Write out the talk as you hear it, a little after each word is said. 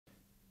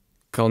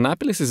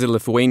KALNAPILIS is a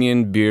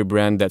Lithuanian beer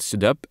brand that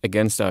stood up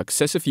against our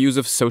excessive use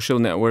of social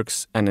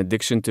networks and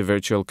addiction to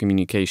virtual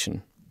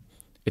communication.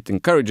 It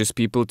encourages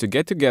people to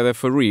get together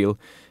for real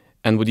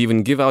and would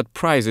even give out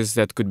prizes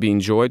that could be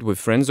enjoyed with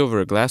friends over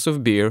a glass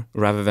of beer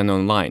rather than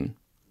online.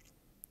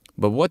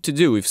 But what to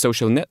do if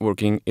social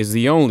networking is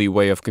the only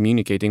way of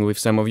communicating with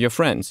some of your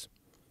friends?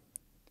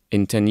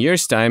 In 10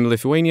 years' time,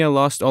 Lithuania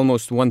lost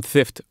almost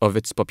 1/5 of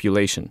its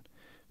population,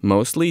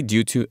 mostly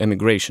due to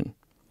emigration.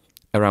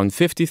 Around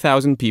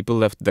 50,000 people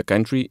left the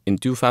country in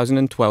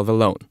 2012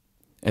 alone.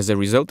 As a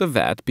result of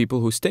that,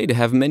 people who stayed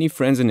have many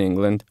friends in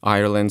England,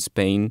 Ireland,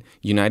 Spain,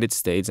 United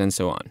States, and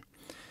so on.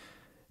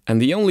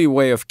 And the only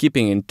way of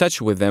keeping in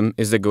touch with them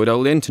is the good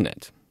old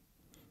internet.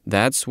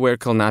 That's where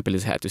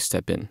KALNAPILIS had to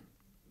step in.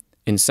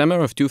 In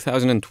summer of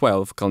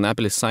 2012,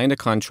 KALNAPILIS signed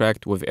a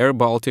contract with Air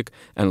Baltic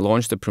and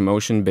launched a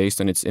promotion based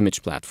on its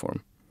image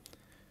platform.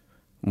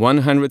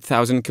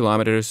 100,000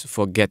 kilometers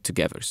for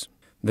get-togethers.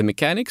 The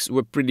mechanics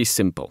were pretty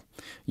simple.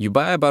 You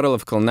buy a bottle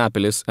of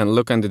KALNAPILIS and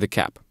look under the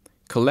cap.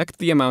 Collect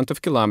the amount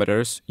of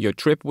kilometers your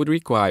trip would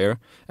require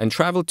and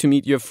travel to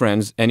meet your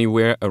friends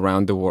anywhere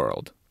around the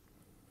world.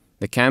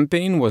 The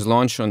campaign was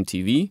launched on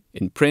TV,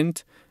 in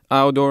print,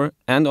 outdoor,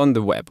 and on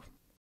the web.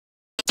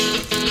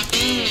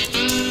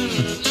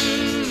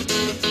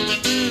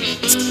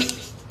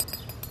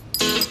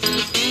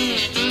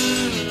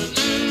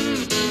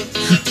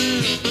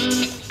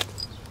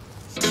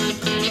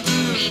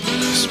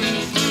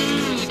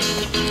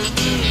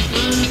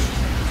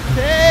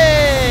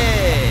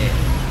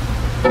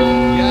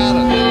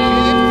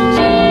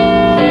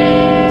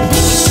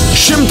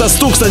 Šimtas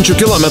tūkstančių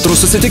kilometrų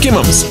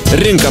susitikimams.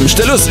 Rink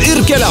kamštelius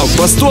ir keliauk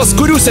pas tuos,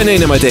 kurių seniai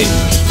nematei.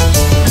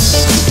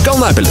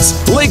 KALNAPILIS.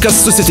 Laikas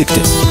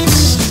susitikti.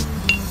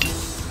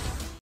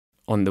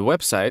 On the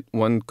website,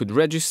 one could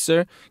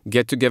register,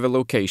 get-together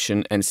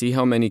location, and see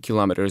how many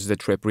kilometers the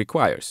trip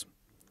requires.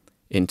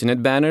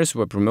 Internet banners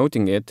were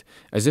promoting it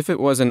as if it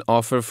was an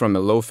offer from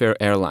a low-fare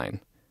airline.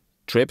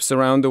 Trips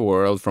around the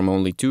world from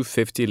only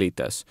 250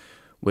 litas,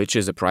 which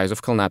is the price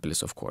of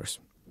KALNAPILIS, of course.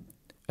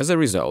 As a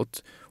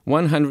result,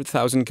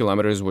 100,000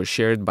 kilometers were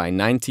shared by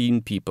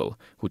 19 people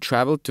who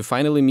traveled to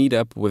finally meet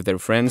up with their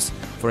friends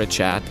for a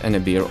chat and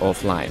a beer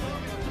offline.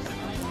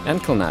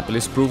 And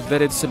KALNAPILIS proved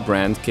that it's a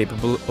brand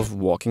capable of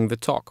walking the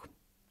talk.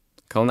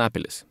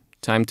 KALNAPILIS,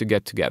 time to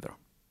get together.